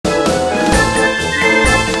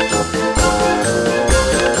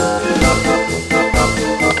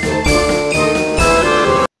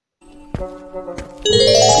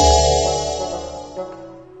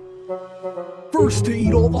first to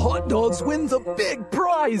eat all the hot dogs wins a big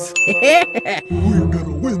prize. We're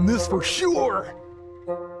gonna win this for sure.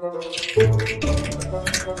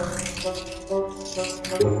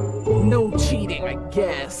 No cheating, I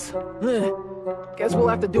guess. Guess we'll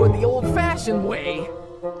have to do it the old-fashioned way.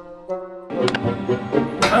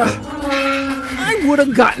 I would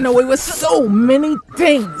have gotten away with so many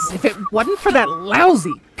things if it wasn't for that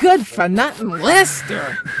lousy, good-for-nothing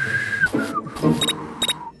Lester.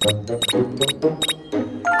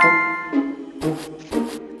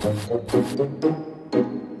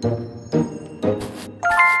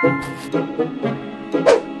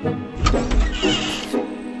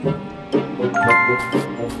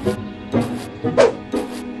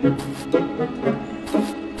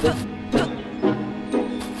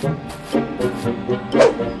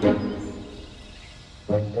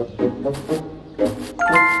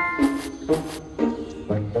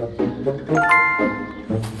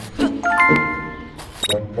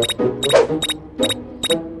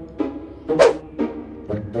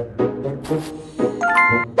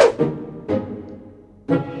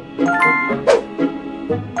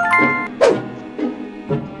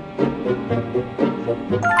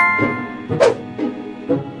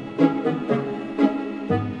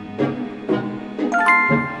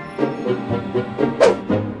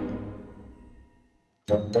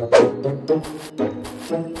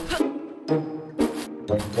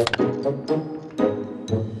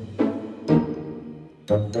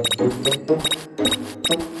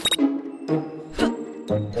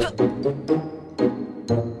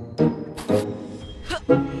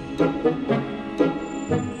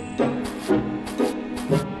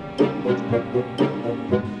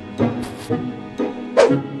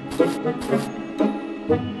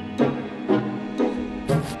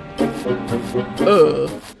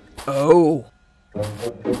 Oh.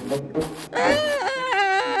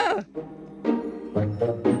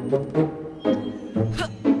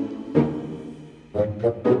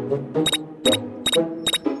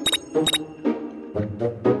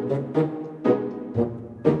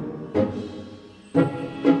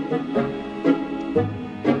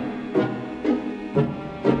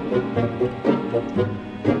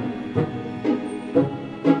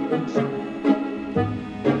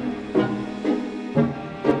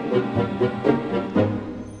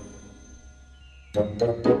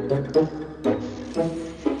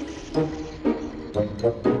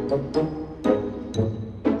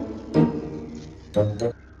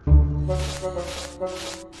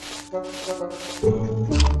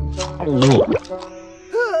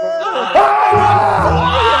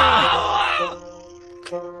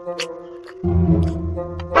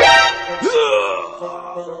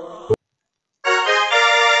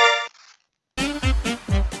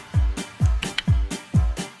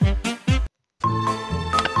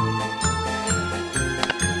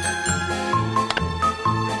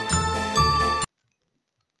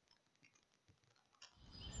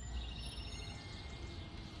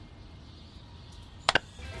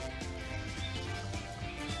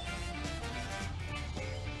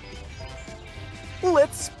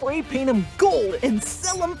 Let's spray paint them gold and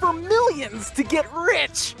sell them for millions to get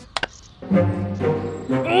rich!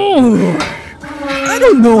 I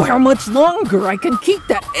don't know how much longer I can keep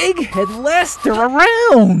that egghead Lester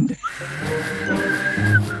around!